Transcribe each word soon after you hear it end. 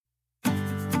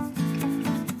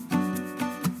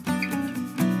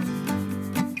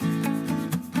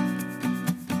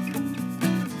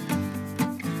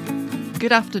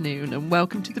Good afternoon and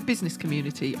welcome to the business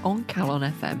community on Calon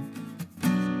FM.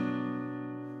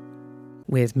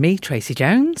 With me, Tracy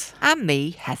Jones. And me,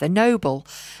 Heather Noble.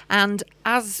 And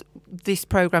as this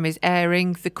programme is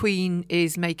airing, the Queen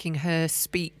is making her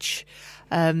speech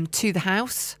to the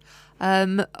House.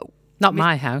 Not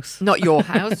my house. Not your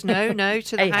house, no,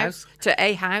 to the House. To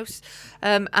a house.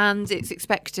 And it's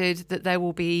expected that there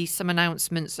will be some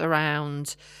announcements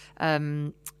around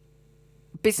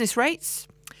business rates,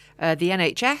 the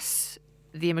NHS,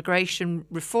 the immigration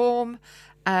reform,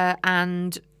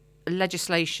 and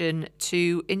legislation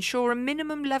to ensure a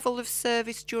minimum level of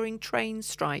service during train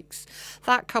strikes.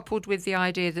 That, coupled with the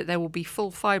idea that there will be full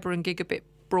fibre and gigabit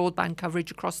broadband coverage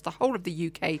across the whole of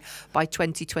the UK by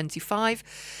 2025,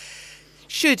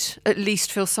 should at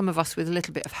least fill some of us with a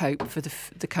little bit of hope for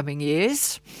the coming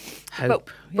years.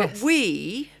 Hope, but yes.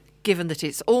 we, given that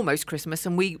it's almost Christmas,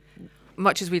 and we,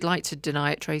 much as we'd like to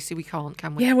deny it, Tracy, we can't,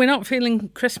 can we? Yeah, we're not feeling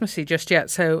Christmassy just yet,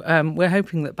 so we're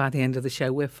hoping that by the end of the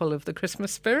show we're full of the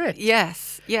Christmas spirit.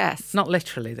 Yes. Not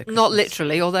literally the Christmas. Not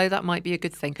literally, although that might be a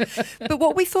good thing. But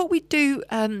what we thought we'd do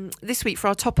this week for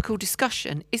our topical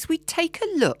discussion is we'd take a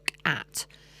look at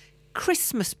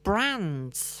Christmas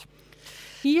brands.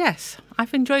 Yes,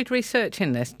 I've enjoyed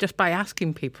researching this just by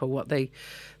asking people what they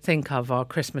think of our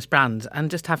Christmas brands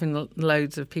and just having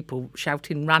loads of people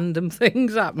shouting random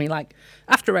things at me, like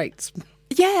After Eights,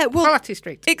 Yeah, well, Party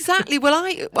Street. Exactly. Well,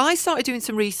 I started doing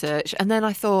some research and then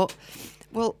I thought,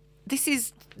 well,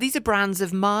 these are brands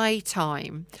of my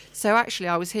time. So actually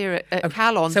I was here at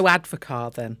Calon. So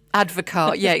Advocar then.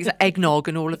 Advocar, yeah, eggnog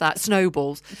and all of that,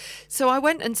 snowballs. So I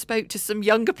went and spoke to some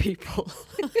younger people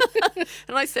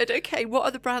and I said, okay, what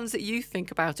are the brands that you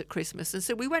think about at Christmas? And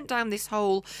so we went down this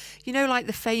whole, like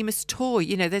the famous toy,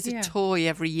 there's a toy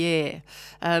every year.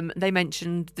 They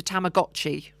mentioned the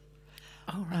Tamagotchi.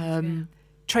 Oh, right,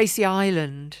 Tracy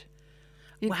Island.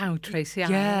 Wow, Tracy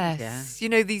Island. Yes.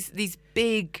 Yeah. These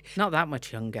big... Not that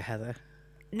much younger, Heather.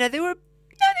 No, they were a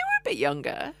bit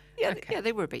younger. Yeah, Okay. yeah,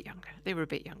 they were a bit younger.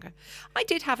 I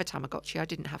did have a Tamagotchi. I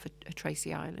didn't have a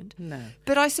Tracy Island. No.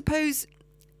 But I suppose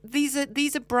these are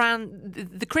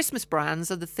the Christmas brands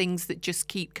are the things that just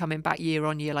keep coming back year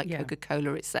on year, like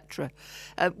Coca-Cola, etc.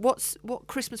 What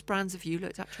Christmas brands have you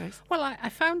looked at, Trace? Well, I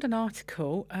found an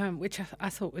article which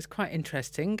I thought was quite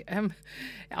interesting on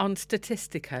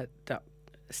Statista.com.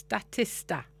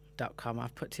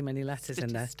 I've put too many letters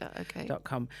in there. Okay.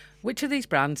 .com. Which of these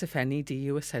brands, if any, do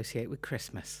you associate with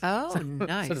Christmas? Oh,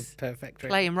 nice. Sort of perfect.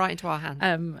 Really. Playing right into our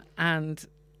hand. And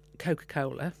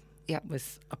Coca-Cola. Yep.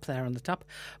 Was up there on the top.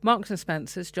 Marks and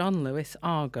Spencer's, John Lewis,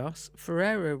 Argos,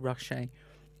 Ferrero Rocher,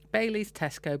 Bailey's,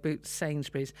 Tesco, Boots,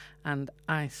 Sainsbury's, and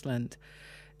Iceland.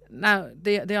 Now,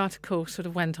 the article sort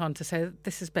of went on to say that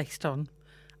this is based on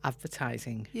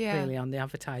advertising, really on the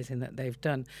advertising that they've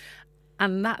done.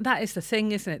 And that is the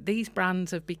thing, isn't it? These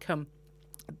brands have become,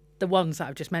 the ones that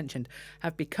I've just mentioned,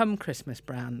 have become Christmas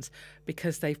brands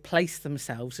because they've placed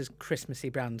themselves as Christmassy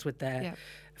brands with their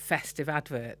festive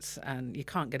adverts, and you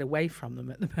can't get away from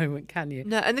them at the moment, can you?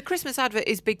 No, and the Christmas advert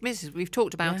is big business. We've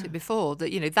talked about it before,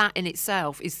 that, that in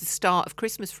itself is the start of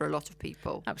Christmas for a lot of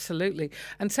people. Absolutely.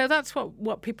 And so that's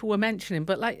what people were mentioning.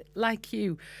 But like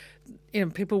you,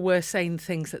 people were saying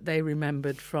things that they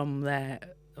remembered from their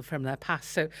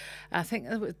past. So I think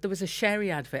there was a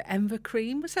sherry advert. Enver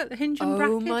Cream, was that the Hinge and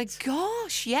Bracket? Oh my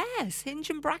gosh, yes,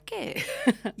 Hinge and Bracket.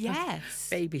 Yes.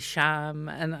 Baby Sham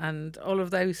and all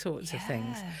of those sorts of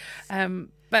things.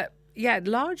 But yeah,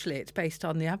 largely it's based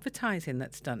on the advertising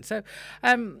that's done. So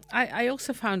I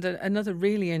also found another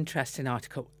really interesting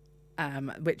article,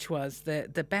 which was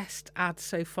the best ads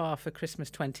so far for Christmas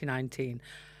 2019.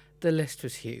 The list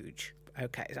was huge.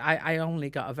 Okay, I only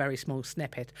got a very small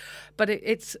snippet, but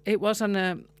it was on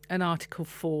an article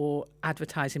for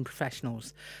advertising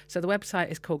professionals. So the website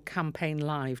is called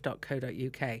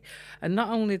campaignlive.co.uk, and not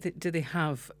only do they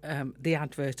have the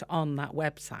advert on that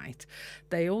website,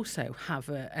 they also have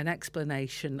an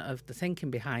explanation of the thinking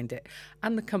behind it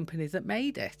and the company that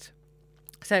made it.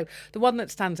 So the one that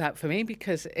stands out for me,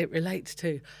 because it relates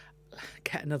to,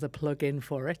 get another plug in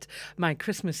for it, my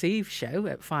Christmas Eve show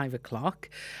at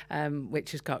 5:00,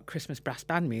 which has got Christmas brass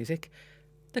band music,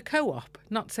 the Co-op,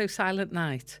 Not So Silent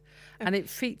Night. And it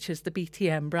features the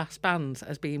BTM brass bands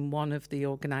as being one of the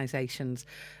organisations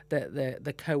that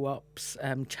the Co-op's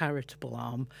charitable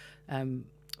arm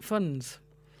funds.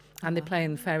 And they play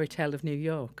in Fairy Tale of New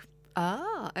York.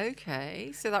 Ah,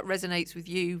 okay. So that resonates with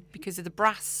you because of the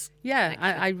brass. Yeah,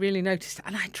 I really noticed it.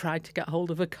 And I tried to get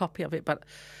hold of a copy of it, but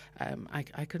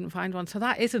I couldn't find one. So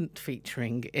that isn't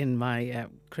featuring in my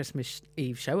Christmas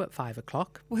Eve show at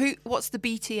 5:00. Well, what's the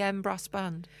BTM brass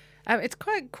band? It's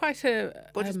quite a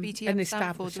What does BTM an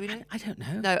stand for? established. Do we know? I don't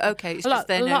know. No, okay. It's a just lot,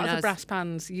 they're a lot known of the as brass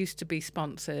bands used to be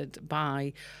sponsored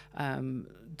by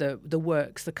the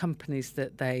works, the companies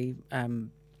that they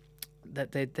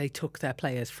took their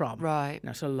players from. Right.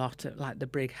 So a lot of, like the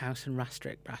Brighouse and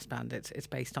Rastrick brass band, it's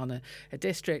based on a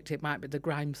district. It might be the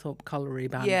Grimethorpe Colliery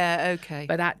band. Yeah, okay.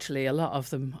 But actually, a lot of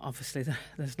them, obviously,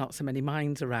 there's not so many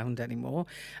mines around anymore,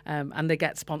 and they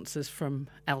get sponsors from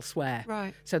elsewhere.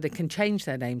 Right. So they can change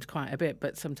their names quite a bit,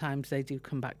 but sometimes they do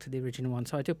come back to the original one.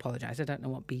 So I do apologise. I don't know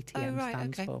what BTM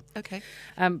stands for. Okay.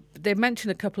 They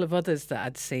mentioned a couple of others that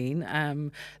I'd seen.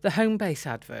 The home base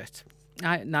advert.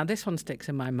 Now, this one sticks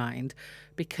in my mind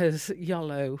because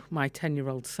Yolo, my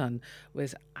 10-year-old son,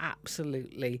 was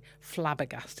absolutely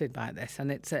flabbergasted by this.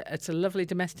 And it's a lovely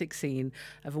domestic scene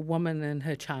of a woman and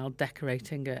her child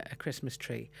decorating a Christmas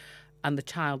tree. And the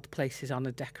child places on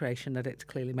a decoration that it's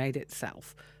clearly made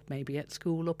itself, maybe at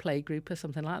school or playgroup or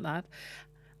something like that,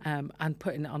 and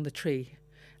putting it on the tree.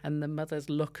 And the mother's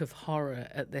look of horror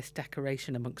at this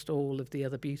decoration amongst all of the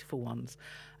other beautiful ones.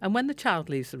 And when the child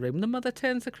leaves the room, the mother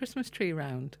turns the Christmas tree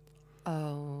round.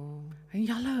 Oh. And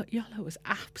Yolo was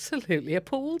absolutely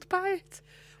appalled by it.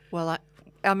 Well,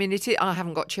 I mean, I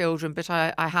haven't got children, but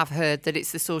I have heard that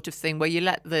it's the sort of thing where you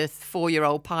let the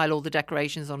 4-year-old pile all the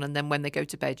decorations on, and then when they go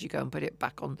to bed, you go and put it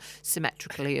back on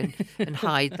symmetrically and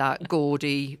hide that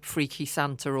gaudy, freaky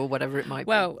Santa or whatever it might be.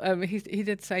 Well, he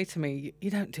did say to me, "You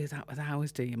don't do that with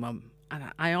ours, do you, Mum?" And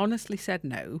I honestly said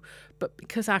no, but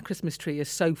because our Christmas tree is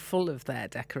so full of their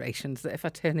decorations that if I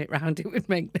turn it round, it would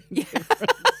make no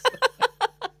difference.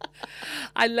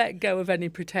 I let go of any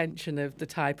pretension of the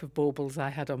type of baubles I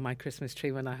had on my Christmas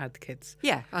tree when I had kids.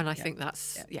 Yeah, and I think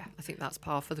that's I think that's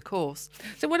par for the course.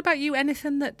 So what about you?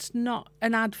 Anything that's not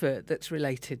an advert that's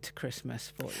related to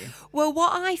Christmas for you? Well,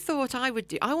 what I thought I would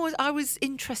do, I was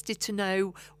interested to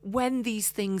know when these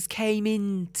things came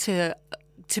into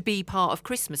to be part of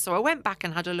Christmas. So I went back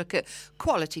and had a look at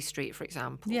Quality Street, for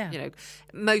example. Yeah.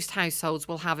 Most households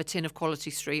will have a tin of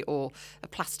Quality Street or a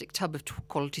plastic tub of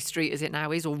Quality Street, as it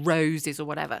now is, or roses or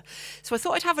whatever. So I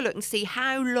thought I'd have a look and see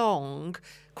how long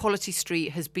Quality Street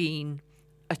has been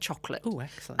a chocolate. Oh,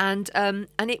 excellent.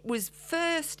 And it was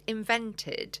first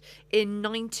invented in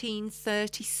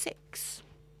 1936.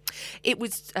 It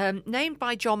was named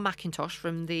by John Mackintosh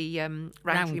from the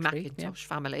Rowntree Mackintosh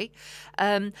family.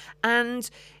 And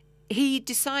he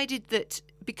decided that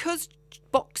because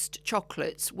boxed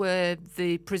chocolates were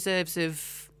the preserves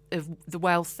of the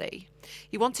wealthy,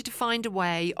 he wanted to find a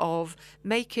way of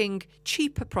making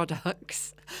cheaper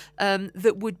products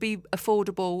that would be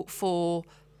affordable for,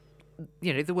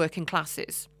 the working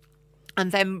classes.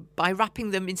 And then by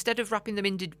wrapping them, instead of wrapping them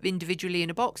individually in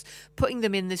a box, putting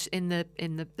them in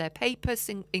their paper,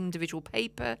 individual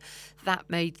paper, that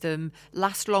made them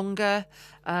last longer.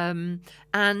 And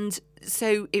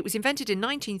so it was invented in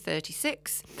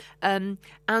 1936. And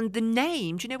the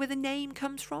name, do you know where the name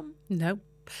comes from? No.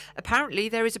 Apparently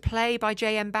there is a play by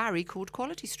J.M. Barrie called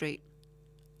Quality Street.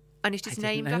 And it is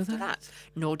named after that.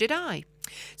 Nor did I.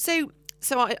 So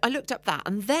I looked up that,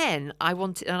 and then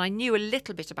I knew a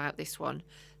little bit about this one,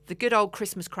 the good old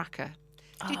Christmas cracker.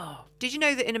 Did you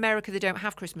know that in America they don't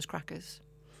have Christmas crackers?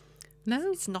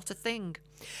 No. It's not a thing.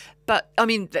 But, I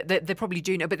mean, they probably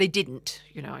do know, but they didn't,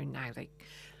 now they...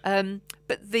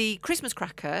 But the Christmas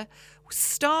cracker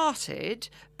started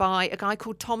by a guy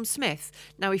called Tom Smith.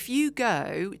 Now, if you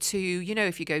go to,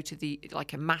 if you go to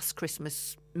a mass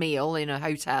Christmas meal in a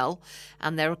hotel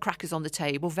and there are crackers on the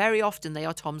table, very often they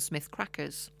are Tom Smith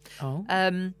crackers. Oh.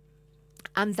 And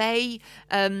they,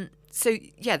 so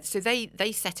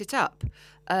they set it up.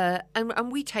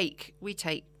 And we take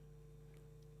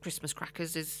Christmas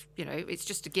crackers as, it's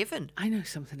just a given. I know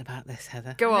something about this,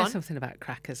 Heather. Go I on. know something about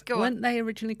crackers. on. Weren't they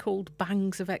originally called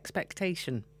bangs of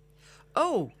expectation?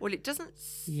 Oh, well, it doesn't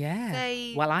Yeah.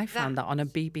 say Well, I found that on a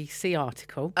BBC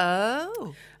article.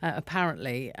 Oh.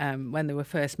 Apparently, when they were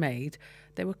first made,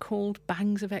 they were called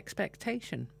bangs of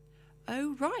expectation.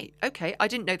 Oh, right. Okay, I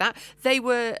didn't know that. They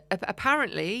were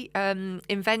apparently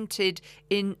invented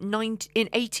in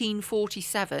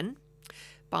 1847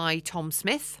 by Tom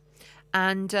Smith.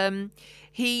 And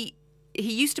he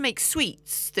used to make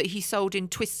sweets that he sold in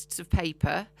twists of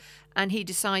paper, and he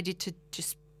decided to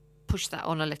just push that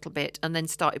on a little bit and then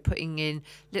started putting in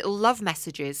little love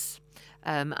messages.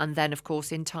 And then, of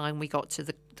course, in time we got to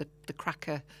the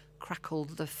cracker, crackle,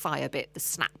 the fire bit, the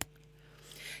snap.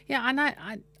 Yeah, and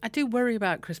I do worry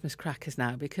about Christmas crackers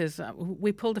now because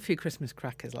we pulled a few Christmas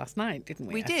crackers last night, didn't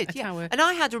we? We did, yeah. Our... And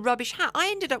I had a rubbish hat. I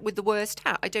ended up with the worst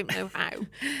hat. I don't know how.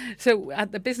 So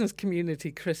at the business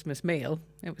community Christmas meal,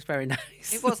 it was very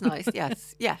nice. It was nice,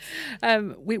 yes, yes.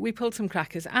 We pulled some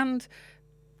crackers and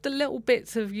the little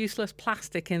bits of useless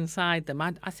plastic inside them.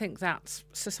 I think that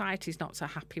society's not so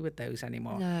happy with those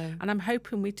anymore. No. And I'm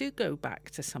hoping we do go back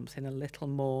to something a little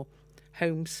more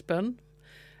homespun.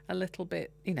 A little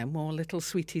bit, more little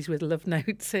sweeties with love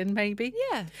notes in, maybe.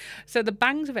 Yeah. So the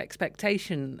Bangs of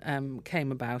Expectation came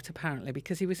about, apparently,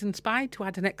 because he was inspired to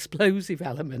add an explosive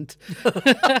element.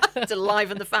 To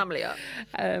liven the family up.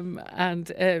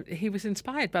 And he was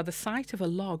inspired by the sight of a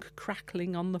log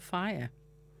crackling on the fire.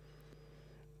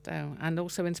 So, and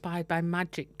also inspired by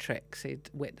magic tricks he'd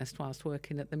witnessed whilst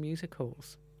working at the music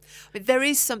halls. But there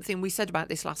is something, we said about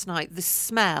this last night, the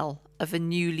smell of a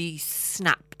newly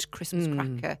snapped Christmas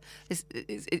cracker.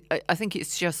 I think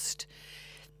it's just,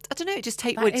 I don't know, it just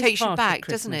takes you back,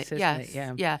 doesn't it? Yes,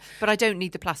 yeah. But I don't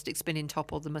need the plastic spinning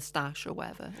top or the moustache or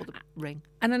whatever, or the ring.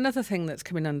 And another thing that's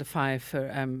coming under fire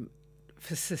for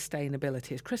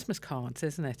sustainability is Christmas cards,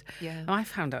 isn't it? Yeah. And I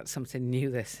found out something new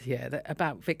this year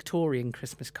about Victorian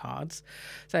Christmas cards.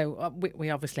 So we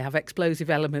obviously have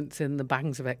explosive elements in the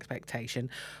Bangs of Expectation.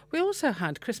 We also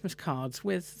had Christmas cards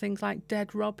with things like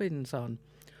dead robins on,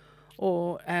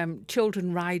 or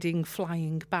children riding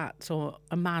flying bats, or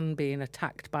a man being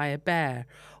attacked by a bear,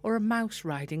 or a mouse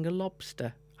riding a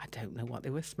lobster. I don't know what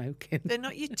they were smoking. They're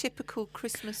not your typical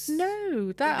Christmas.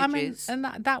 No, images.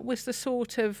 that was the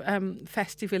sort of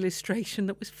festive illustration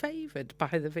that was favoured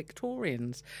by the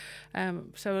Victorians.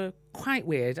 So quite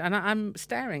weird. And I'm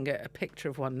staring at a picture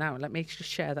of one now. Let me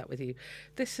just share that with you.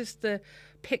 This is the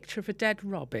picture of a dead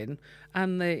robin,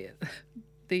 and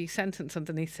the sentence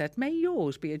underneath said, "May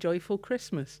yours be a joyful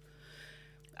Christmas."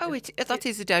 Oh, that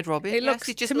is a dead robin. It looks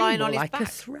he's just to lying me more on his like back. a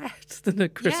threat than a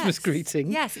Christmas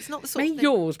greeting. Yes, it's not the sort May of thing.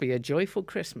 yours be a joyful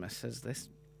Christmas, as this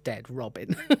dead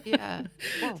robin. Yeah.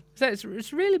 Well. So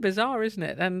it's really bizarre, isn't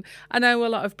it? And I know a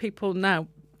lot of people now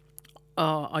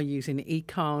are using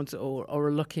e-cards or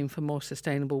are looking for more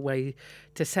sustainable way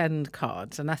to send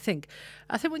cards. And I think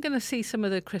we're going to see some of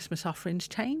the Christmas offerings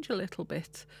change a little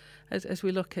bit as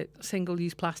we look at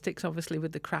single-use plastics, obviously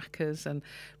with the crackers, and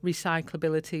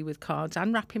recyclability with cards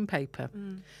and wrapping paper.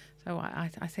 So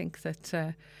I think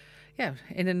that,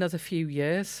 in another few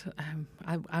years,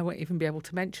 I won't even be able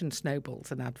to mention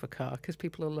snowballs and Advocar because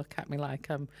people will look at me like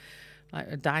I'm like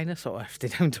a dinosaur if they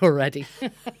don't already.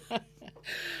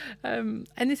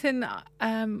 Anything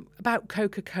about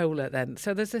Coca-Cola then?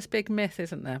 So there's this big myth,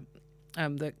 isn't there?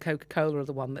 That Coca-Cola are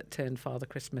the one that turned Father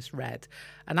Christmas red.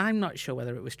 And I'm not sure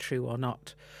whether it was true or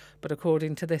not. But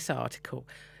according to this article,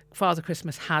 Father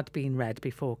Christmas had been red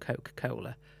before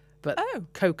Coca-Cola. But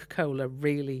Coca-Cola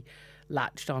really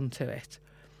latched onto it.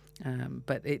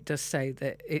 But it does say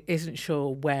that it isn't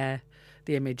sure where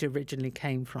the image originally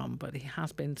came from, but he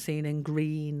has been seen in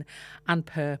green and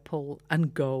purple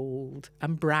and gold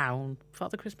and brown.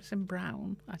 Father Christmas in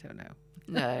brown? I don't know.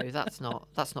 No, that's not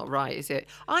right, is it?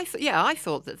 I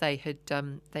thought that they had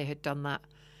done that,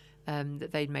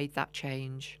 that they'd made that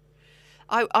change.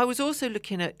 I was also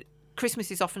looking at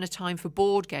Christmas is often a time for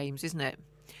board games, isn't it?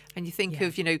 And you think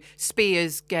of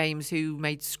Spears Games, who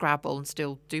made Scrabble and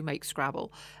still do make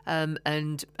Scrabble,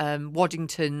 and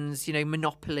Waddington's,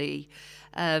 Monopoly,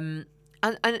 and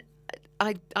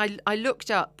I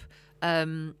looked up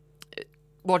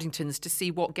Waddington's to see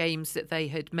what games that they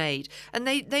had made, and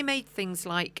they made things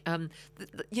like the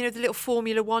little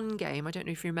Formula One game. I don't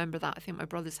know if you remember that. I think my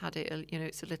brothers had it.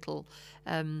 It's a little.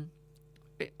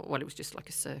 It was just like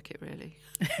a circuit, really.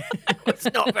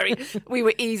 It's not very. We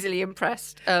were easily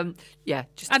impressed. And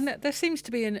there seems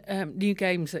to be new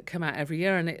games that come out every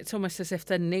year, and it's almost as if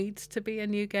there needs to be a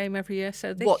new game every year.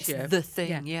 So this year, the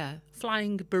thing? Yeah.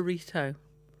 Flying Burrito.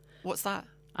 What's that?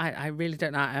 I really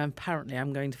don't know. Apparently,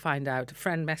 I'm going to find out. A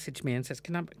friend messaged me and says,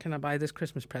 "Can I buy this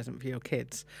Christmas present for your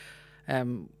kids?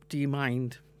 Do you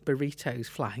mind burritos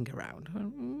flying around?"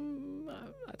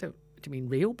 I don't. Do you mean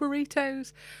real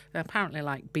burritos? They're apparently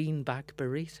like beanbag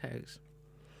burritos.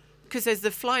 Because there's the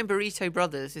Flying Burrito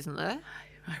Brothers, isn't there?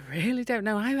 I really don't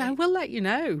know. I will let you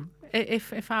know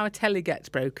if our telly gets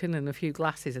broken and a few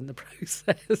glasses in the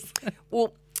process.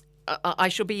 Well, I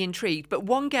shall be intrigued. But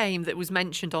one game that was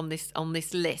mentioned on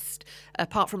this list,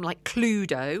 apart from like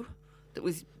Cluedo, that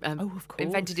was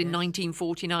invented in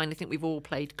 1949. I think we've all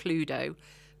played Cluedo.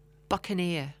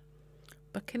 Buccaneer.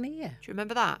 Buccaneer. Do you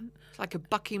remember that? It's like a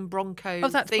bucking bronco. Oh,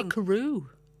 that's thing. Buckaroo.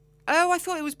 Oh, I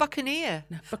thought it was Buccaneer.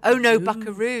 No, Oh, no, Buckaroo.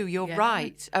 Buckaroo. You're Yeah.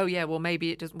 right. Oh, yeah, well,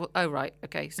 maybe it doesn't. Well, oh, right.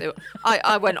 Okay. So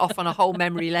I went off on a whole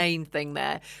memory lane thing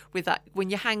there with that. When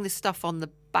you hang the stuff on the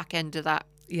back end of that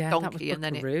Yeah, that was donkey and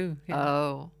then it. Buckaroo. Yeah.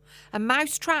 Oh. And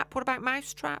Mousetrap. What about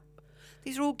Mousetrap?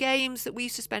 These are all games that we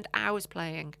used to spend hours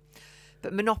playing.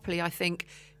 But Monopoly, I think.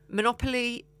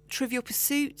 Monopoly, Trivial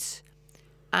Pursuit,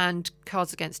 and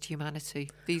Cards Against Humanity.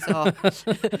 These are...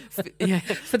 Yeah,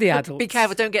 for the adults. Be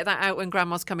careful, don't get that out when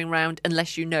Grandma's coming round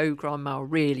unless you know Grandma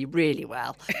really, really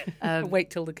well. Wait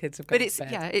till the kids have gone But it's, to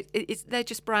bed. yeah, it's they're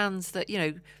just brands that,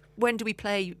 when do we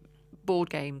play board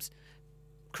games?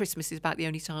 Christmas is about the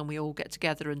only time we all get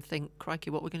together and think, crikey,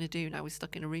 what we're going to do now we're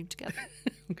stuck in a room together.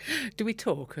 Do we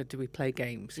talk or do we play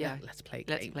games? Yeah. Let's play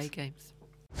Let's games. play games.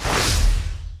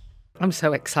 I'm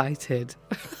so excited.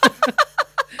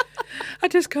 I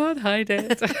just can't hide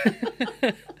it.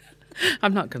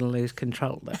 I'm not going to lose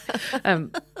control, though.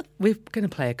 We're going to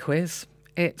play a quiz.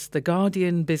 It's the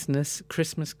Guardian Business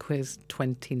Christmas Quiz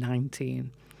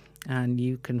 2019. And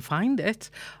you can find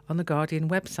it on the Guardian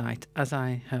website, as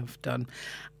I have done.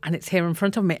 And it's here in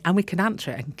front of me, and we can answer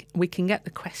it. And we can get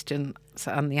the questions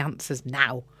and the answers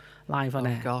now, live on Oh,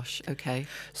 air. gosh, okay.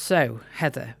 So,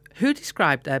 Heather, who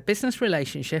described their business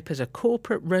relationship as a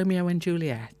corporate Romeo and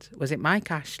Juliet? Was it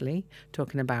Mike Ashley,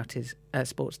 talking about his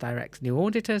Sports Direct's new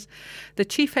auditors, the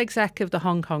chief exec of the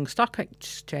Hong Kong Stock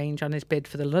Exchange on his bid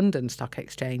for the London Stock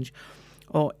Exchange,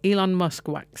 or Elon Musk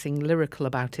waxing lyrical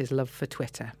about his love for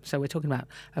Twitter? So we're talking about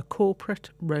a corporate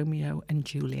Romeo and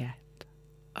Juliet.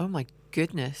 Oh, my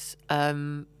goodness.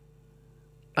 I'm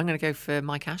going to go for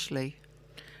Mike Ashley.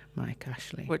 Mike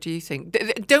Ashley. What do you think?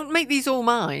 Don't make these all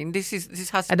mine. This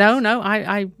has. No,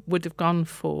 I would have gone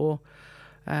for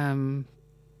Elon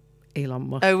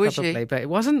Musk, Oh, was probably, you? but it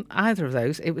wasn't either of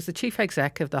those. It was the chief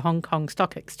exec of the Hong Kong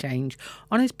Stock Exchange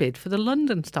on his bid for the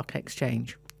London Stock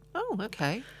Exchange. Oh,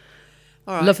 okay.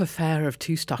 All right. Love affair of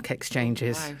two stock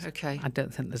exchanges. Wow, okay. I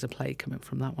don't think there's a play coming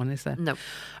from that one, is there? No.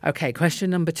 Okay, question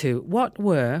number 2. What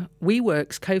were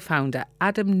WeWork's co-founder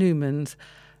Adam Newman's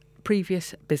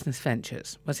previous business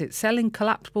ventures? Was it selling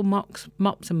collapsible mops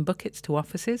and buckets to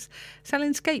offices,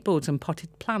 selling skateboards and potted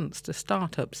plants to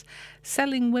startups,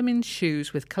 selling women's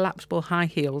shoes with collapsible high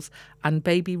heels, and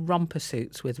baby romper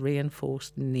suits with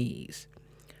reinforced knees?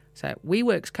 So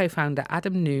WeWork's co-founder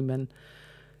Adam Newman,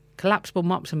 collapsible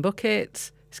mops and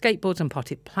buckets, skateboards and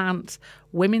potted plants,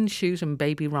 women's shoes and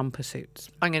baby romper suits.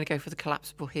 I'm going to go for the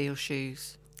collapsible heel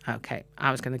shoes. Okay, I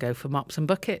was going to go for mops and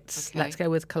buckets. Okay. Let's go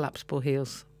with collapsible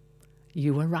heels.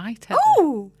 You were right, Heather.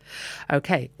 Oh!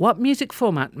 Okay, what music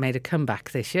format made a comeback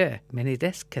this year?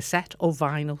 Minidisc, cassette or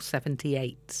vinyl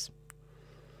 78s?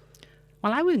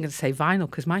 Well, I wasn't going to say vinyl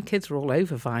because my kids are all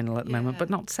over vinyl at the moment, Yeah. but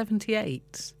not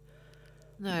 78s.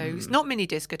 No, it's not mini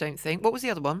disc, I don't think. What was the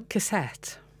other one?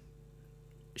 Cassette.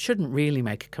 Shouldn't really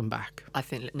make a comeback. I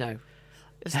think, no.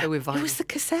 Let's go with vinyl. It was the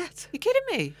cassette. You kidding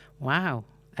me? Wow.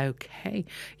 Okay.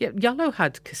 Yeah, Yolo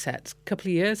had cassettes a couple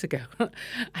of years ago, and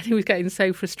he was getting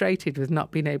so frustrated with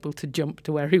not being able to jump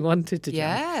to where he wanted to jump.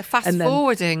 Yeah, fast And then-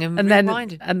 forwarding and then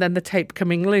rewinding. and then the tape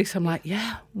coming loose. I'm like,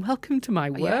 yeah, welcome to my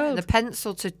Yeah, world. and the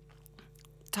pencil to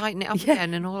tighten it up Yeah.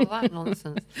 again and all of that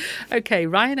nonsense. Okay,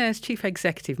 Ryanair's chief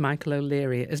executive, Michael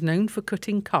O'Leary, is known for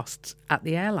cutting costs at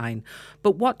the airline.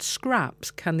 But what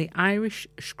scraps can the Irish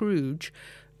Scrooge,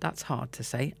 that's hard to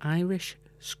say, Irish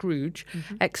Scrooge,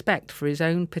 expect for his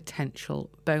own potential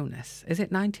bonus? Is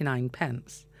it 99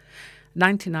 pence?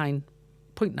 99.99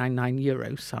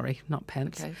 euros, sorry, not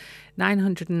pence. Okay.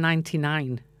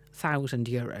 999,000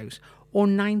 euros or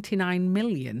 99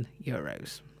 million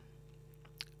euros?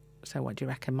 So what do you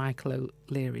reckon Michael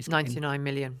O'Leary's getting? 99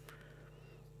 million.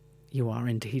 You are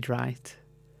indeed right.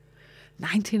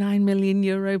 99 million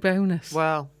euro bonus.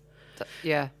 Well,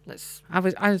 yeah, let's... I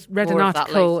read More an of that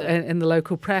article later. in the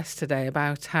local press today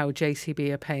about how JCB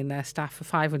are paying their staff a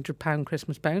 £500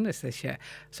 Christmas bonus this year.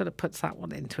 Sort of puts that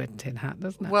one into a tin hat,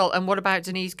 doesn't it? Well, and what about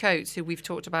Denise Coates, who we've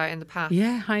talked about in the past?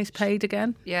 Yeah, highest paid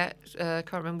again. Yeah,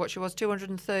 can't remember what she was,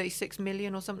 236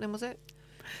 million or something, was it?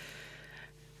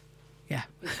 Yeah.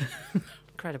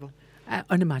 Incredible.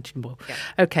 Unimaginable. Yeah.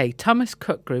 Okay, Thomas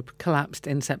Cook Group collapsed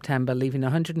in September, leaving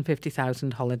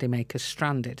 150,000 holidaymakers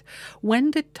stranded.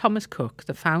 When did Thomas Cook,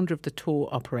 the founder of the tour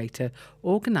operator,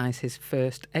 organise his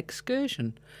first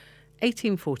excursion?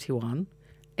 1841,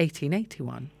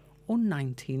 1881 or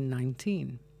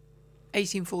 1919?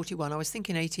 1841. I was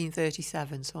thinking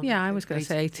 1837. So Yeah, I was going to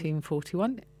say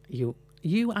 1841.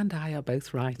 You and I are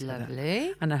both right. Heather.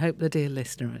 Lovely. And I hope the dear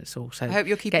listener is also I hope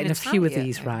you're keeping getting a a few of tally at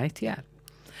these home. right. Yeah.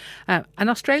 An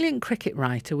Australian cricket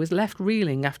writer was left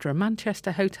reeling after a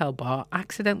Manchester hotel bar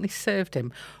accidentally served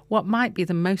him what might be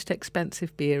the most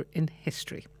expensive beer in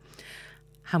history.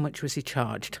 How much was he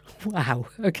charged? Wow,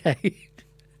 okay.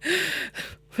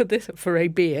 For a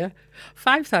beer,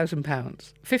 £5,000,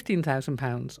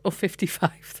 £15,000 or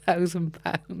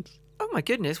 £55,000? Oh my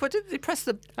goodness! What did they press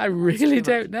the? I really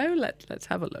don't know. Let's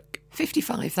have a look.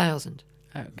 55,000.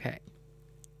 Okay.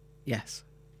 Yes.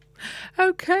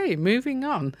 Okay, moving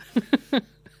on.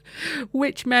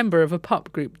 Which member of a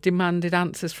pop group demanded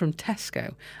answers from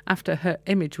Tesco after her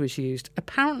image was used,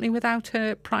 apparently without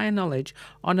her prior knowledge,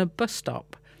 on a bus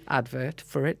stop advert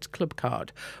for its club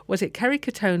card? Was it Kerry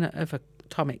Katona of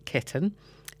Atomic Kitten,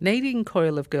 Nadine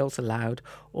Coyle of Girls Aloud,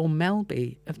 or Mel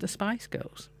B of the Spice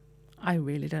Girls? I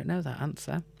really don't know that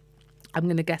answer. I'm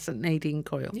going to guess at Nadine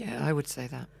Coyle. Yeah, I would say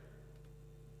that.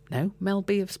 No, Mel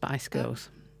B of Spice Girls.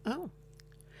 Oh.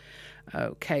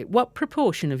 Okay, what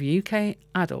proportion of UK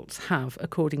adults have,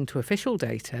 according to official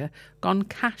data, gone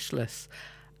cashless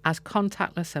as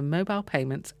contactless and mobile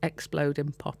payments explode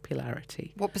in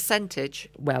popularity? What percentage?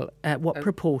 Well, what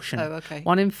proportion? Oh, okay.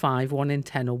 1 in 5, 1 in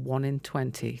 10 or 1 in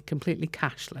 20? Completely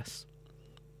cashless.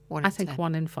 1 in I think 10.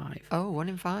 1 in 5. Oh, 1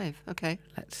 in 5. Okay.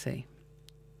 Let's see.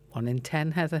 1 in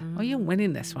 10, Heather. Oh, you're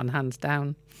winning this one, hands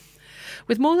down.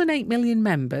 With more than 8 million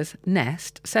members,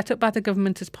 Nest, set up by the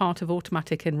government as part of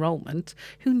automatic enrolment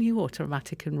 — who knew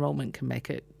automatic enrolment can make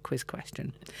a quiz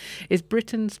question — is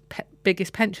Britain's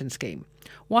biggest pension scheme.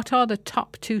 What are the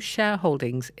top 2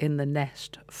 shareholdings in the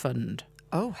Nest Fund?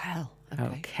 Oh, hell.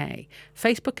 Okay.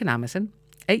 Facebook and Amazon,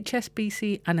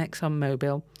 HSBC and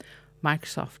ExxonMobil,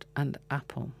 Microsoft and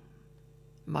Apple.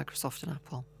 Microsoft and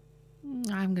Apple.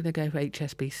 I'm going to go for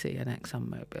HSBC and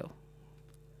ExxonMobil.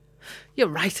 You're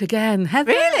right again,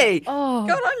 Heather. Really? Oh.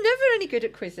 God, I'm never any good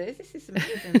at quizzes. This is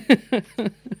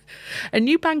amazing. A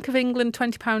new Bank of England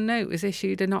 £20 note was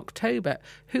issued in October.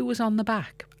 Who was on the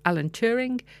back? Alan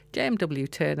Turing, JMW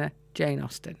Turner, Jane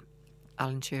Austen.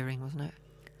 Alan Turing, wasn't it?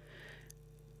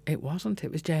 It wasn't.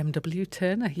 It was JMW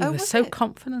Turner. You were was so it?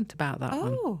 confident about that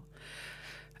one. Oh.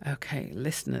 Okay,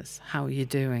 listeners, how are you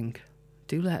doing?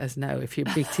 Do let us know if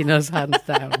you're beating us hands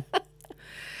down.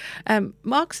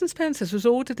 Marks and Spencer's was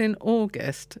ordered in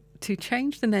August to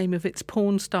change the name of its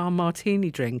porn star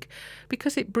martini drink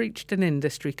because it breached an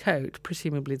industry code,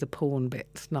 presumably the porn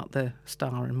bit, not the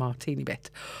star and martini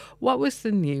bit. What was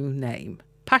the new name?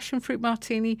 Passion fruit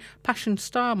martini, passion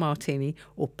star martini,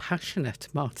 or passionate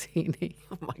martini?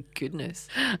 Oh, my goodness.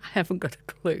 I haven't got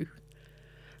a clue.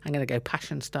 I'm going to go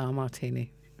passion star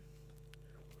martini.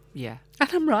 Yeah.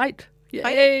 And I'm right.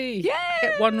 Yay! Yay!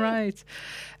 Get one right.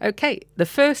 Okay, the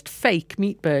first fake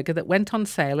meat burger that went on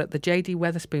sale at the JD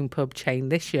Wetherspoon pub chain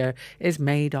this year is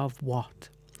made of what?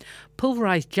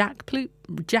 Pulverised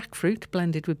jackfruit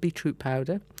blended with beetroot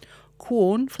powder,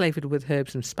 corn flavoured with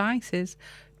herbs and spices,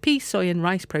 pea, soy and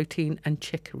rice protein, and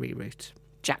chicory root.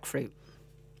 Jackfruit.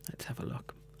 Let's have a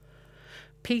look.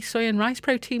 Pea, soy and rice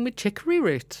protein with chicory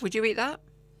root. Would you eat that?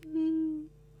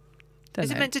 Don't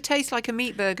Is know. it meant to taste like a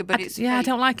meat burger, but it's I fake?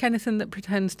 don't like anything that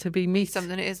pretends to be meat.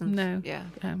 Something it isn't. No. Yeah.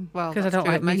 Well, that's I don't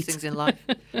true like of most meat. things in life.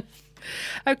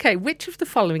 Okay, which of the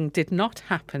following did not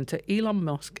happen to Elon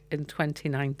Musk in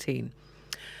 2019?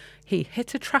 He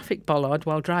hit a traffic bollard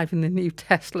while driving the new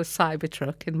Tesla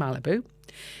Cybertruck in Malibu.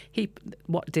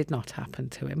 What did not happen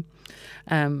to him?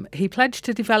 He pledged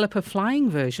to develop a flying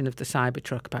version of the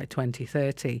Cybertruck by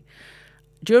 2030.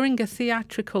 During a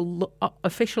theatrical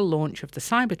official launch of the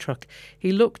Cybertruck,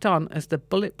 he looked on as the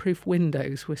bulletproof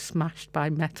windows were smashed by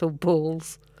metal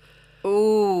balls.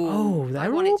 Oh,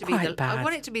 they're all quite bad. I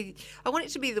want it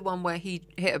to be the one where he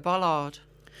hit a bollard.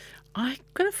 I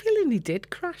got a feeling he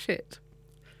did crash it.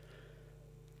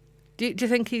 Do you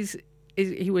think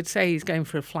he would say he's going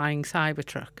for a flying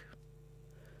Cybertruck?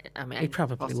 I mean, He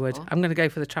probably possible. would. I'm going to go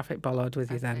for the traffic bollard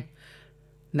with you then. Okay.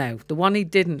 No, the one he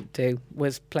didn't do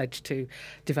was pledge to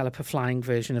develop a flying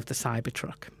version of the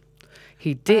Cybertruck.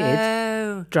 He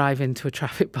did drive into a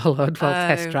traffic bollard while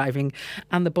test driving,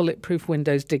 and the bulletproof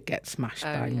windows did get smashed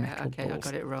by metal okay, balls.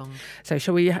 I got it wrong. So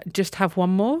shall we just have one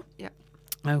more? Yeah.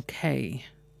 Okay.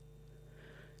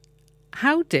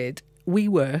 How did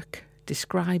WeWork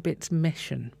describe its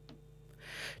mission?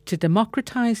 To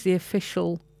democratise the office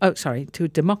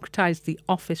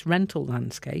rental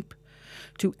landscape,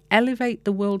 to elevate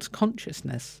the world's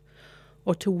consciousness,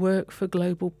 or to work for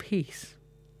global peace?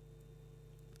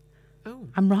 Oh.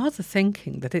 I'm rather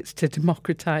thinking that it's to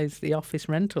democratise the office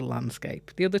rental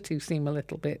landscape. The other two seem a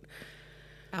little bit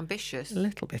Ambitious.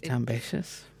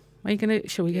 ambitious.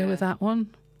 Shall we go Yeah. with that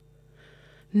one?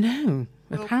 No.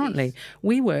 World Apparently, peace.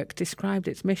 WeWork described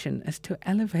its mission as to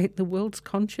elevate the world's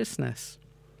consciousness.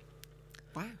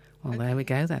 Well, there we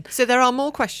go then. So there are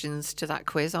more questions to that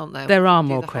quiz, aren't there? There are Do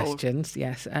more the whole- questions,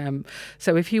 yes.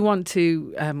 So if you want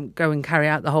to go and carry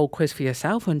out the whole quiz for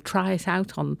yourself and try it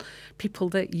out on people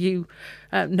that you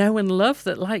know and love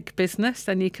that like business,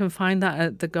 then you can find that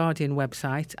at the Guardian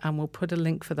website, and we'll put a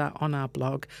link for that on our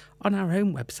blog, on our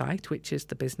own website, which is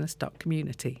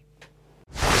thebusiness.community.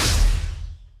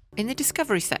 In the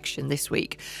discovery section this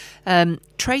week,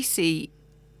 Tracy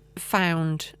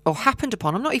found, or happened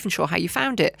upon, I'm not even sure how you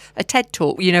found it, a TED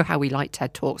Talk. You know how we like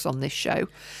TED Talks on this show.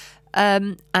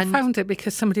 And I found it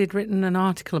because somebody had written an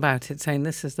article about it saying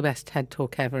this is the best TED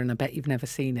Talk ever, and I bet you've never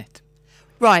seen it.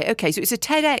 Right, okay, so it's a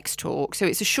TEDx talk, so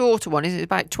it's a shorter one, isn't it?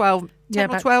 About 12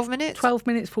 minutes? 12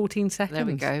 minutes, 14 seconds. There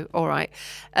we go, all right.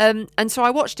 And so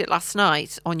I watched it last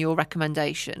night on your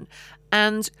recommendation,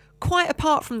 and quite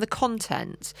apart from the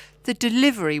content, the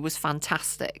delivery was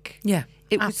fantastic. Yeah,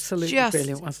 it was absolutely just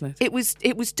brilliant, wasn't it?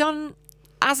 It was done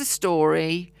as a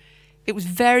story. It was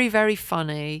very, very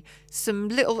funny. Some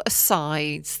little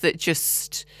asides that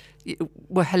just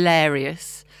were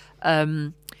hilarious.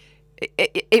 It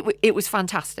was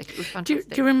fantastic. It was fantastic.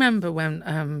 Do you remember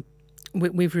when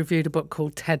we've reviewed a book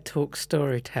called TED Talk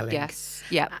Storytelling? Yes.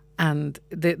 Yeah. And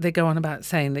they go on about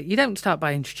saying that you don't start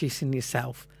by introducing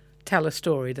yourself. Tell a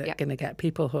story that's going to get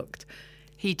people hooked.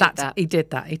 He did that. He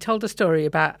did that. He told a story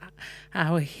about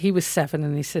how he was 7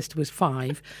 and his sister was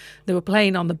 5. They were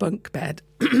playing on the bunk bed,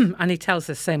 and he tells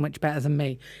us so much better than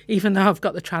me. Even though I've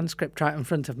got the transcript right in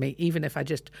front of me, even if I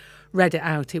just read it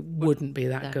out, it wouldn't be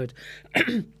that good.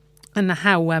 And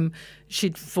how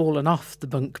she'd fallen off the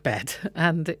bunk bed,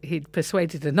 and he'd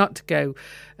persuaded her not to go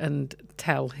and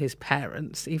tell his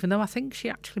parents, even though I think she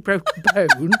actually broke a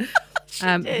bone.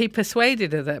 He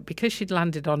persuaded her that because she'd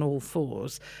landed on all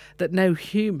fours, that no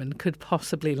human could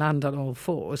possibly land on all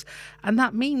fours, and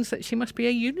that means that she must be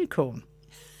a unicorn.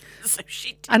 So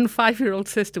she did. And 5-year-old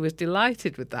sister was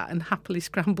delighted with that and happily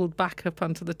scrambled back up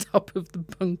onto the top of the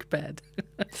bunk bed.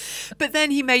 But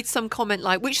then he made some comment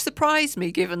which surprised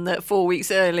me, given that 4 weeks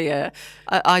earlier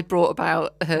I brought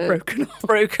about her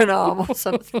broken arm or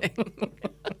something.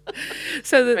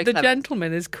 So the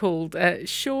gentleman is called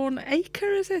Sean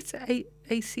Aker, is it?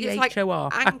 A-C-H-O-R.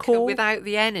 Like Anchor without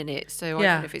the N in it. So I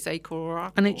don't know if it's Acor or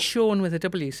Acor. And it's Sean with a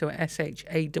W, so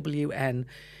S-H-A-W-N.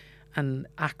 And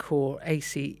Achor,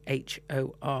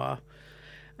 A-C-H-O-R.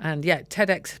 And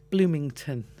TEDx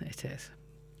Bloomington it is.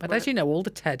 But as you know, all the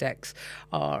TEDx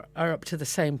are up to the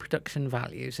same production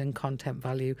values and content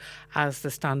value as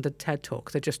the standard TED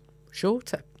Talk. They're just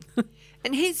shorter.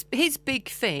 And his big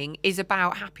thing is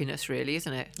about happiness, really,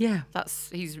 isn't it? Yeah.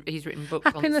 He's written books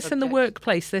happiness on the subject. in the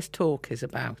workplace, this talk is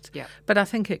about. Yeah. But I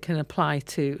think it can apply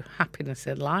to happiness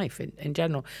in life in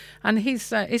general. And he's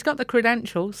got the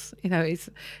credentials. You know, he's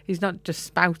not just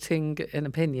spouting an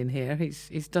opinion here.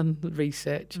 He's done the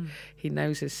research. He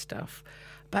knows his stuff.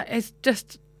 But it's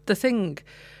just the thing,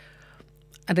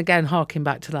 and again, harking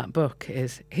back to that book,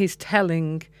 is he's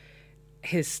telling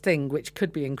his thing, which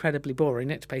could be incredibly boring.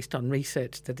 It's based on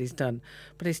research that he's done,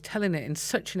 but he's telling it in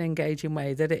such an engaging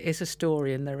way that it is a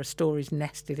story, and there are stories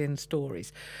nested in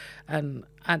stories, and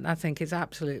I think it's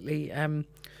absolutely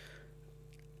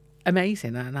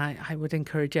amazing, and I would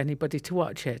encourage anybody to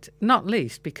watch it, not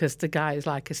least because the guy is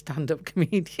like a stand-up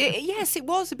comedian. Yes, it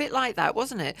was a bit like that,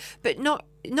 wasn't it? But not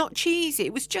cheesy.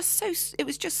 It was just so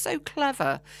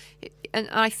clever, and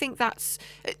I think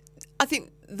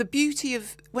the beauty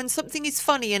of when something is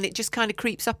funny and it just kind of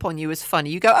creeps up on you as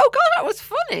funny, you go, oh God, that was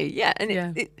funny. Yeah.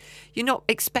 And you're not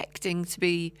expecting to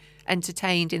be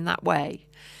entertained in that way.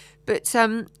 But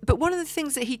one of the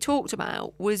things that he talked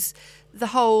about was the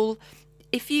whole,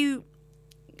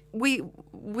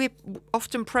 we're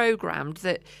often programmed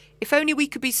that if only we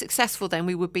could be successful, then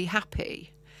we would be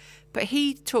happy. But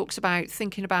he talks about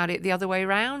thinking about it the other way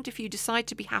around. If you decide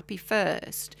to be happy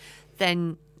first,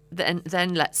 then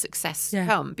let success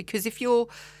come. Because if you're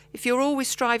always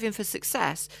striving for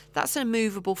success, that's a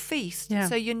movable feast. Yeah.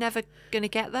 So you're never going to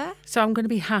get there. So I'm going to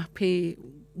be happy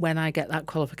when I get that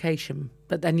qualification,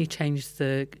 but then you change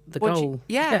the goal.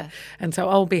 And so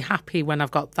I'll be happy when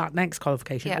I've got that next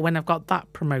qualification, or when I've got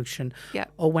that promotion,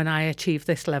 or when I achieve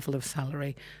this level of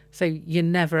salary. So you're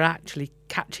never actually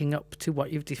catching up to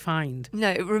what you've defined.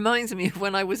 No, it reminds me of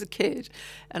when I was a kid,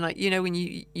 and when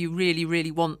you really,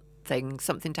 really want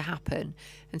something to happen,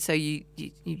 and so you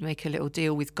make a little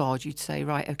deal with God. You'd say,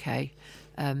 right, okay,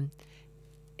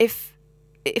 if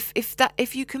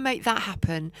you can make that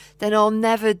happen, then I'll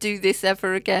never do this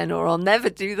ever again, or I'll never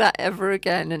do that ever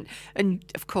again. And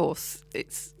of course,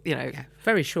 it's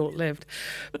very short lived,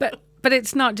 but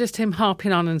it's not just him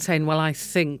harping on and saying, well, I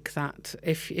think that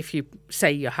if you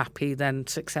say you're happy, then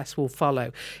success will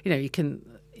follow. You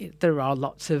there are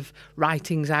lots of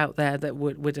writings out there that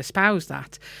would espouse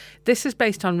that. This is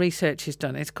based on research he's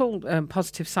done. It's called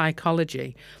positive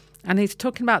psychology. And he's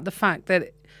talking about the fact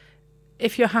that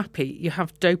if you're happy, you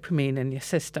have dopamine in your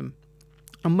system.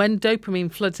 And when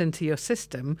dopamine floods into your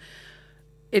system,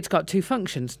 it's got two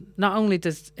functions. Not only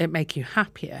does it make you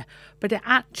happier, but it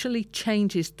actually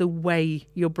changes the way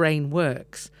your brain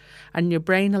works. And your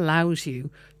brain allows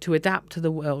you to adapt to the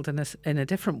world in a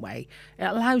different way. It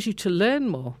allows you to learn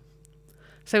more.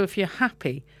 So if you're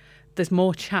happy, there's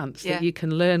more chance that you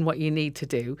can learn what you need to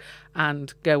do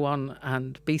and go on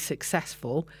and be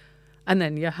successful, and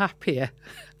then you're happier.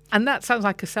 And that sounds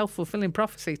like a self-fulfilling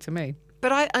prophecy to me.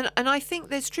 But I think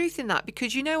there's truth in that,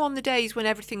 because, on the days when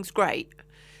everything's great,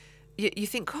 you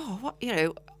think,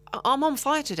 I'm on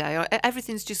fire today.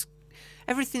 Everything's just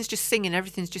singing,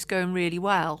 everything's just going really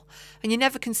well. And you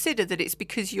never consider that it's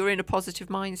because you're in a positive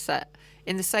mindset,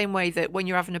 in the same way that when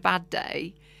you're having a bad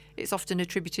day, it's often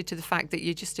attributed to the fact that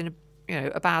you're just in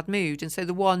a bad mood. And so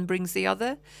the one brings the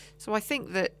other. So I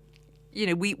think that,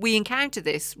 we encounter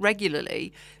this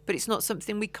regularly, but it's not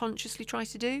something we consciously try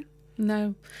to do.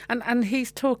 No. And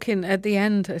he's talking at the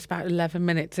end, it's about 11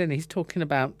 minutes in, he's talking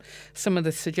about some of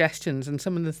the suggestions and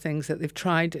some of the things that they've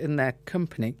tried in their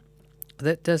company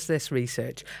that does this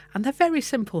research. And they're very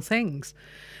simple things.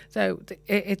 So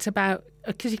it's about,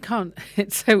 because you can't,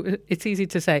 it's easy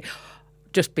to say,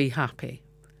 just be happy,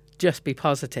 just be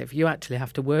positive. You actually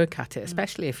have to work at it,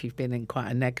 especially if you've been in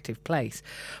quite a negative place.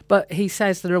 But he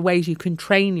says there are ways you can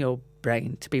train your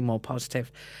brain to be more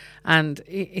positive. And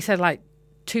he said,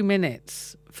 2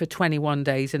 minutes for 21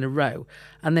 days in a row,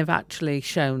 and they've actually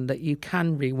shown that you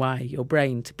can rewire your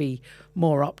brain to be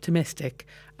more optimistic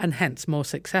and hence more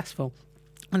successful.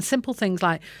 And simple things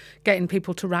like getting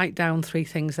people to write down 3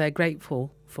 things they're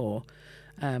grateful for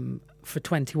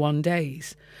 21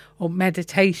 days, or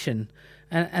meditation,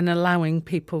 and allowing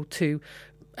people to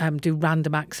do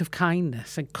random acts of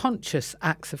kindness and conscious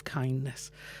acts of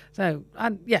kindness. So,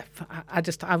 I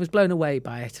was blown away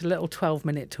by it. A little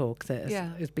 12-minute talk that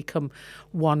has become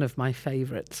one of my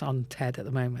favourites on TED at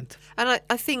the moment. And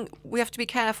I think we have to be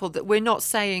careful that we're not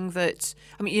saying that.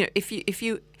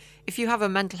 If you have a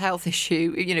mental health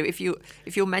issue, if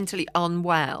you're mentally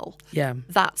unwell,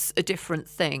 that's a different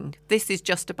thing. This is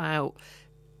just about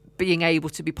being able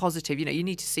to be positive. You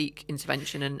need to seek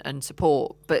intervention and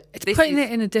support. But it's putting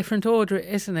it in a different order,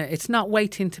 isn't it? It's not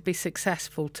waiting to be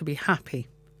successful to be happy.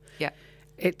 Yeah.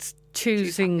 It's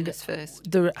choosing happiness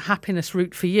first. The happiness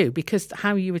route for you, because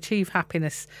how you achieve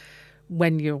happiness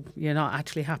when you're not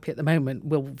actually happy at the moment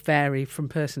will vary from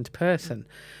person to person.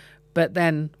 But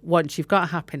then once you've got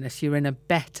happiness, you're in a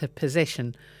better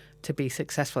position to be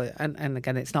successful. And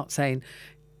again, it's not saying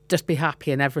just be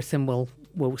happy and everything will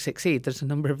succeed. There's a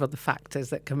number of other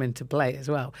factors that come into play as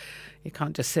well. You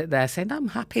can't just sit there saying, I'm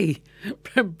happy,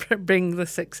 bring the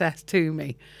success to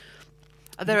me.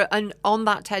 And on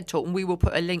that TED Talk, and we will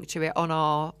put a link to it on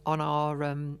our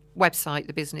website,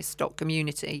 the Business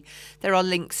Community, there are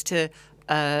links to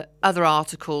other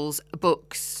articles,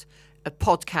 books,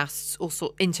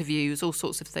 podcasts, interviews, all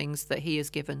sorts of things that he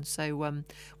has given. So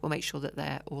we'll make sure that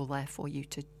they're all there for you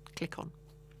to click on.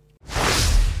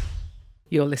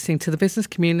 You're listening to the Business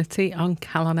Community on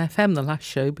Calon FM, the last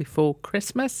show before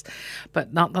Christmas,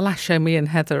 but not the last show me and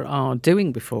Heather are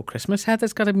doing before Christmas.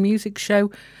 Heather's got a music show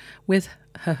with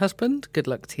her husband. Good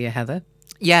luck to you, Heather.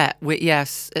 Yeah,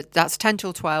 yes, that's 10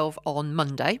 till 12 on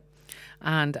Monday.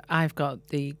 And I've got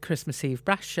the Christmas Eve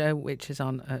Brass Show, which is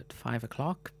on at 5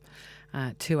 o'clock.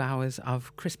 2 hours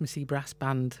of Christmassy brass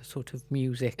band sort of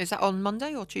music. Is that on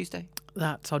Monday or Tuesday?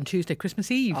 That's on Tuesday, Christmas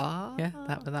Eve. Ah. Yeah,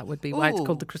 that would be why it's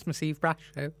called the Christmas Eve Brass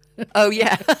Show. Oh,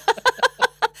 yeah.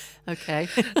 Okay.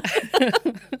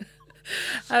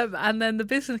 And then the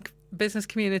business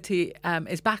community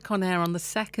is back on air on the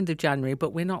 2nd of January,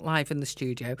 but we're not live in the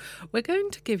studio. We're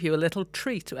going to give you a little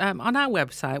treat. On our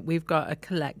website, we've got a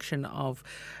collection of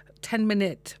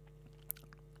 10-minute...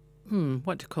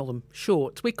 what do you call them?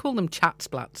 Shorts. We call them chat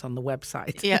splats on the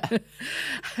website. Yeah.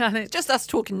 And it's just us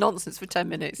talking nonsense for 10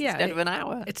 minutes instead of an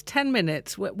hour. It's 10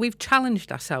 minutes. We've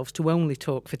challenged ourselves to only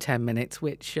talk for 10 minutes,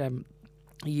 which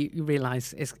you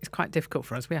realise is quite difficult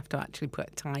for us. We have to actually put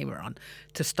a timer on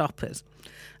to stop us.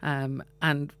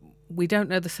 And we don't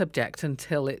know the subject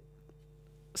until it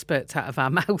spurts out of our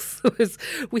mouth.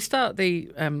 We start the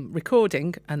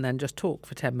recording and then just talk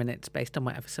for 10 minutes based on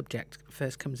whatever subject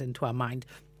first comes into our mind.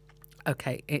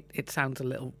 Okay, it sounds a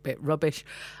little bit rubbish.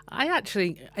 I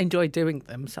actually enjoy doing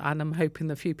them, and I'm hoping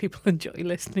the few people enjoy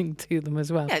listening to them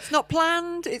as well. Yeah, it's not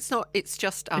planned. It's not. It's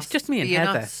just us. It's just me and being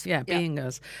Heather. us. Yeah, being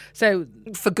us. So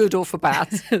for good or for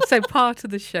bad. So part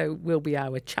of the show will be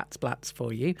our chat splats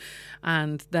for you,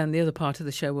 and then the other part of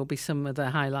the show will be some of the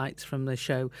highlights from the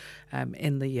show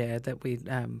in the year that we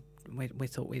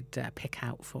thought we'd pick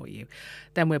out for you.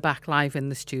 Then we're back live in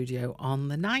the studio on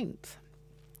the 9th.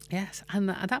 Yes, and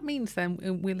that means then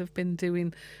we'll have been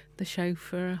doing the show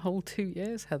for a whole 2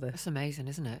 years, Heather. That's amazing,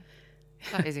 isn't it?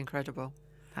 That is incredible.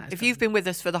 If you've you've been with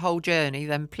us for the whole journey,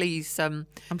 then please... I'm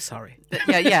sorry.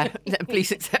 Yeah. Then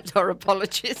please accept our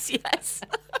apologies, yes.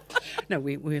 No,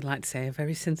 we'd like to say a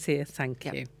very sincere thank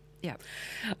you. Yeah.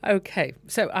 Okay,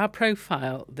 so our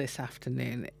profile this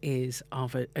afternoon is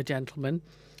of a gentleman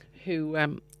who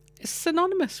is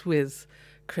synonymous with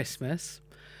Christmas,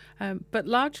 but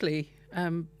largely...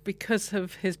 because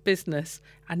of his business,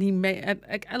 and he made,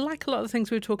 like a lot of the things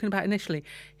we were talking about initially,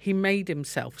 he made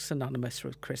himself synonymous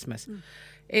with Christmas.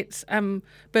 It's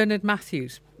Bernard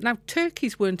Matthews. Now,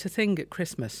 turkeys weren't a thing at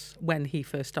Christmas when he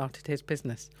first started his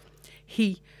business.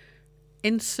 He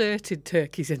inserted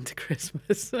turkeys into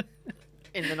Christmas.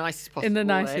 In the nicest possible way. In the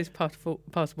nicest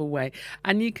possible way.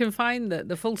 And you can find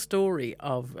the full story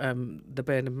of the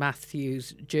Bernard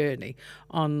Matthews journey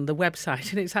on the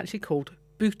website, and it's actually called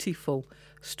Bootiful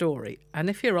Story. And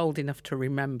if you're old enough to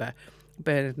remember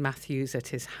Bernard Matthews at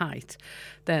his height,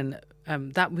 then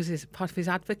that was part of his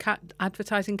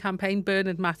advertising campaign.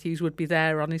 Bernard Matthews would be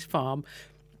there on his farm,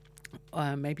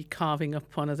 maybe carving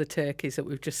up one of the turkeys that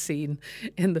we've just seen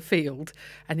in the field,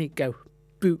 and he'd go,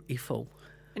 "Bootiful."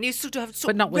 And he sort of have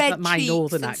but not with red my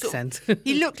northern cheeks accent.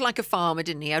 He looked like a farmer,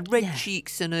 didn't he? He had red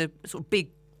cheeks and a sort of big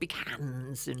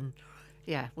hands, and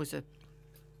was a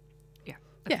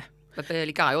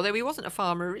burly guy. Although he wasn't a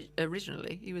farmer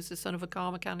originally, he was the son of a car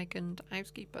mechanic and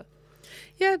housekeeper.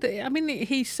 Yeah, I mean,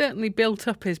 he certainly built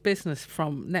up his business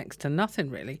from next to nothing,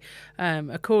 really.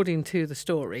 According to the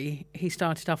story, he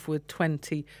started off with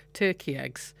 20 turkey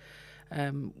eggs,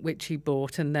 which he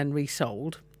bought and then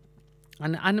resold.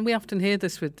 And we often hear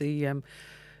this with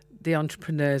the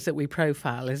entrepreneurs that we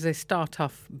profile, is they start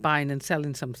off buying and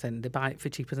selling something. They buy it for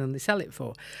cheaper than they sell it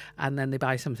for, and then they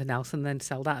buy something else and then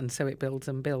sell that, and so it builds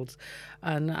and builds.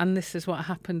 And this is what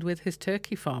happened with his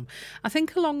turkey farm. I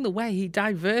think along the way he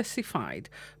diversified,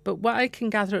 but what I can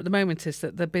gather at the moment is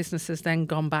that the business has then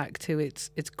gone back to its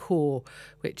core,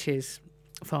 which is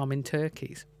farming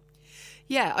turkeys.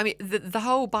 Yeah, I mean, the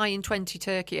whole buying 20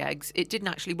 turkey eggs, it didn't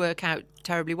actually work out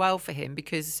terribly well for him,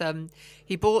 because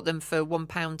he bought them for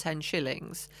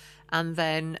 £1.10 and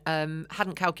then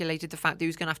hadn't calculated the fact that he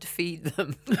was going to have to feed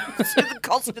them. So the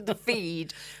cost of the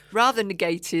feed rather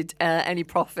negated any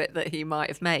profit that he might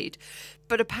have made.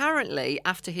 But apparently,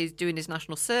 after doing his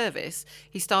national service,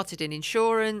 he started in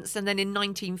insurance, and then in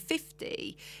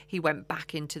 1950, he went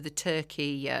back into the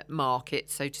turkey market,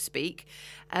 so to speak,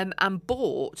 and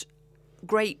bought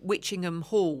Great Witchingham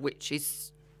Hall, which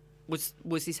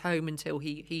was his home until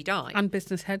he died. And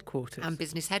business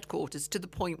headquarters. To the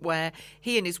point where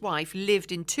he and his wife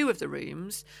lived in two of the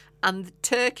rooms, and the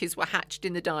turkeys were hatched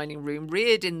in the dining room,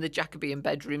 reared in the Jacobean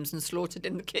bedrooms, and slaughtered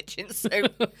in the kitchen. So,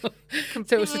 so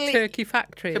it was a turkey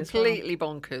factory completely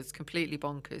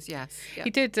bonkers, yes. Yeah. He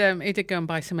did go and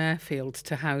buy some airfields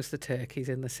to house the turkeys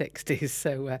in the 60s.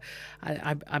 So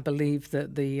I believe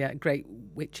that the Great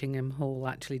Witchingham Hall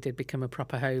actually did become a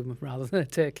proper home rather than a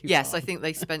turkey farm. Yes, I think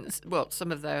they spent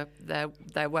some of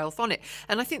their wealth on it.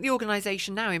 And I think the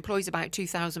organisation now employs about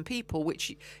 2,000 people,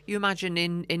 which you imagine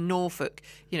in Norfolk,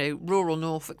 rural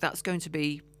Norfolk, that's going to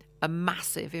be a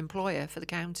massive employer for the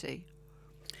county.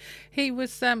 He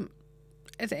was an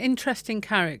interesting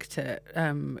character.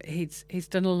 He's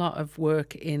done a lot of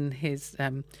work in his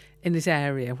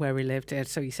area where he lived.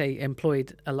 So you say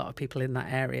employed a lot of people in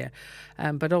that area,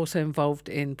 but also involved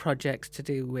in projects to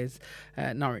do with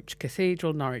Norwich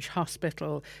Cathedral, Norwich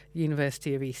Hospital,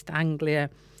 University of East Anglia,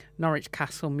 Norwich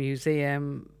Castle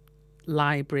Museum,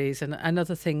 libraries and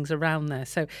other things around there.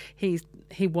 So he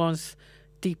was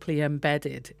deeply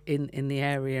embedded in the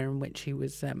area in which he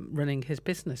was running his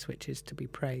business, which is to be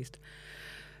praised.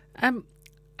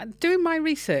 Doing my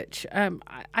research,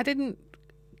 I didn't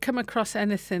come across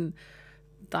anything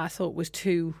that I thought was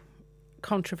too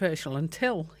controversial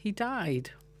until he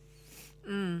died.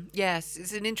 Yes,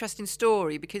 it's an interesting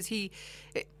story because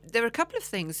there are a couple of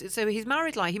things. So he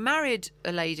married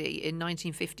a lady in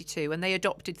 1952, and they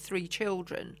adopted 3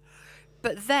 children.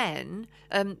 But then,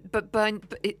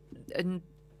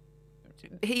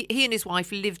 he and his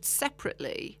wife lived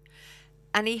separately,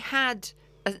 and he had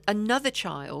another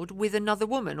child with another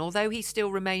woman, although he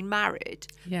still remained married.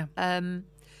 Yeah.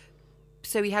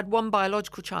 So he had one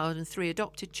biological child and 3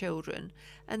 adopted children.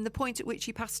 And the point at which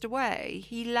he passed away,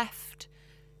 he left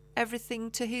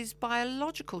everything to his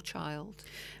biological child.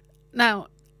 Now,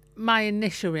 my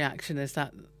initial reaction is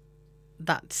that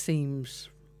seems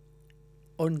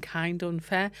unkind,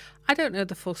 unfair. I don't know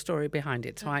the full story behind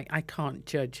it, so I can't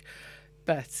judge.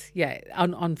 But yeah,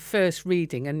 on first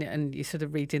reading, and you sort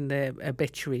of reading the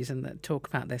obituaries and that talk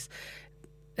about this,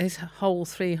 his whole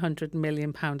 £300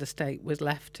 million estate was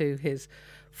left to his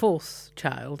 4th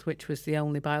child, which was the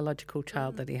only biological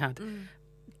child that he had.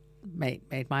 Made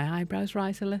my eyebrows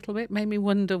rise a little bit, made me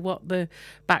wonder what the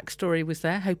backstory was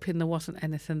there, hoping there wasn't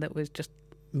anything that was just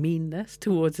meanness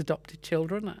towards adopted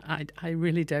children. I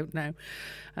really don't know.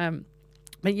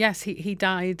 But yes, he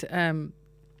died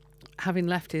having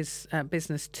left his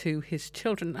business to his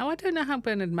children. Now, I don't know how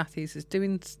Bernard Matthews is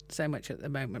doing so much at the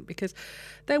moment, because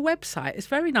their website is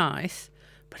very nice,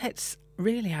 but it's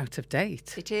really out of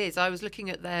date. It is. I was looking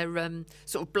at their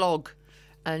sort of blog,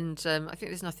 and I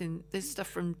think there's stuff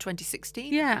from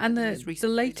 2016. Yeah, and the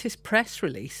latest press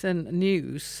release and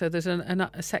news, so there's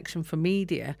a section for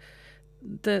media.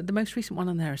 The most recent one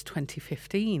on there is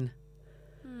 2015.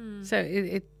 So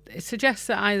it suggests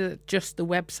that either just the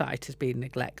website is being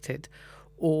neglected,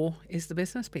 or is the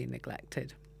business being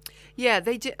neglected? Yeah,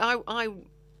 they did. I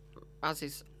as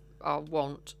is our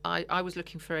wont, I was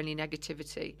looking for any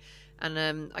negativity,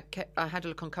 and I had a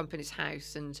look on Companies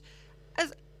House, and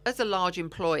as a large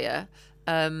employer,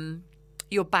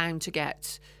 you're bound to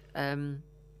get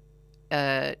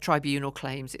tribunal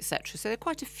claims, etc. So there are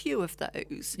quite a few of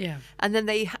those. Yeah, and then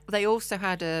they also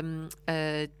had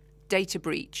a data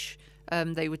breach.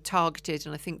 They were targeted,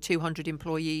 and I think 200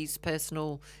 employees'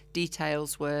 personal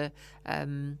details were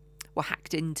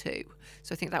hacked into.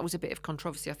 So I think that was a bit of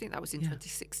controversy. I think that was in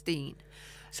 2016.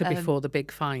 So before the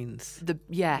big fines.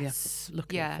 Looking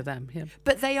for them. Yeah.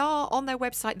 But they are on their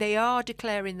website. They are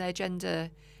declaring their gender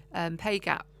pay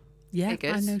gap. Yeah,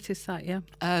 figures. I noticed that. Yeah.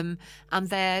 And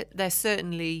they're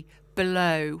certainly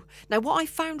below. Now, what I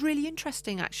found really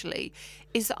interesting, actually,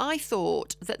 is that I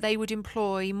thought that they would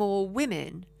employ more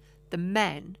women than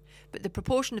men, but the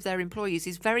proportion of their employees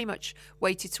is very much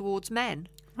weighted towards men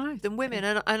than women.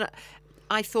 And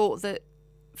I thought that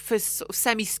for sort of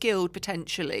semi-skilled,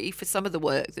 potentially, for some of the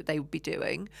work that they would be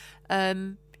doing,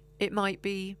 it might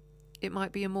be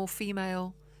a more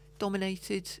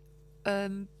female-dominated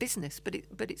business, but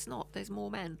it's not. There's more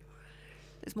men.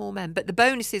 But the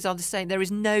bonuses are the same. There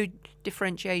is no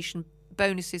differentiation.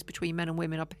 Bonuses between men and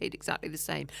women are paid exactly the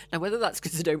same. Now, whether that's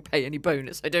because they don't pay any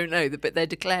bonus, I don't know. But they're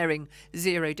declaring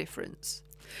zero difference.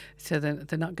 So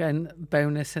they're not going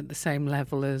bonus at the same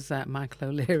level as Michael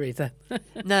O'Leary, then?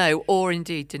 No, or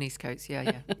indeed Denise Coates.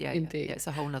 Yeah. Indeed. Yeah, it's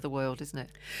a whole other world, isn't it?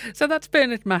 So that's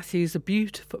Bernard Matthews, a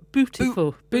beautiful.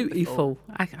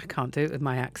 I can't do it with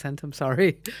my accent, I'm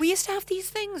sorry. We used to have these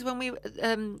things when we,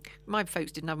 my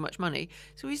folks didn't have much money,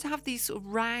 so we used to have these sort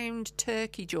of round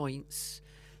turkey joints.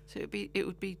 So it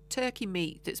would be turkey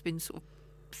meat that's been sort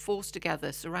of forced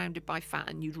together, surrounded by fat,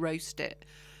 and you'd roast it.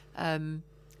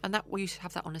 And that we used to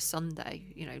have that on a Sunday,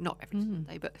 not every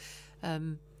Sunday, but I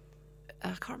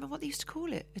can't remember what they used to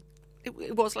call it.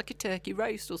 It was like a turkey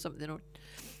roast or something.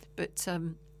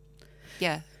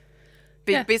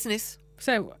 Big business.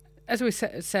 So, as we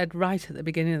said right at the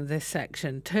beginning of this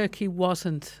section, turkey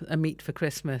wasn't a meat for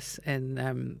Christmas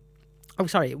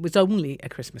it was only a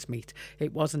Christmas meat.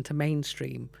 It wasn't a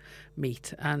mainstream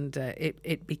meat, and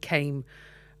it became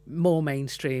more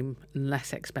mainstream and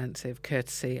less expensive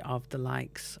courtesy of the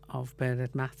likes of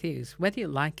Bernard Matthews. Whether you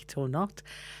like it or not,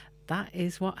 that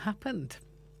is what happened.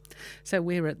 So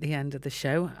we're at the end of the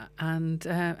show, and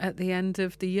at the end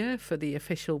of the year for the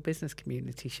official business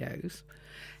community shows.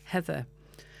 Heather,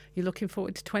 you looking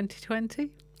forward to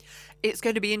 2020? It's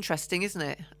going to be interesting, isn't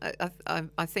it?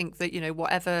 I think that,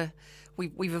 whatever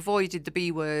we've avoided the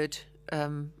B word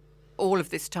all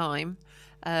of this time.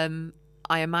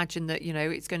 I imagine that,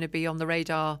 it's going to be on the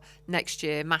radar next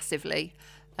year massively.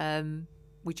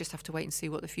 We just have to wait and see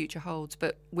what the future holds.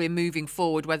 But we're moving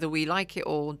forward, whether we like it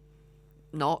or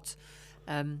not.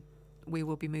 We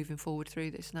will be moving forward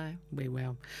through this now. We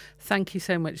will. Thank you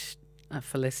so much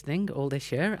for listening all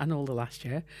this year and all the last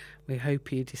year. We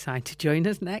hope you decide to join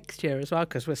us next year as well,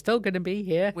 because we're still going to be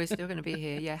here. We're still going to be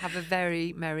here, yeah. Have a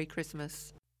very Merry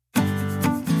Christmas.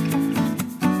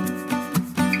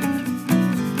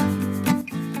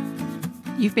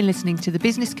 You've been listening to The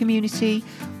Business Community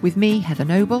with me, Heather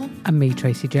Noble. And me,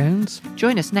 Tracy Jones.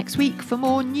 Join us next week for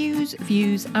more news,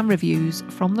 views and reviews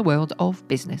from the world of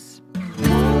business.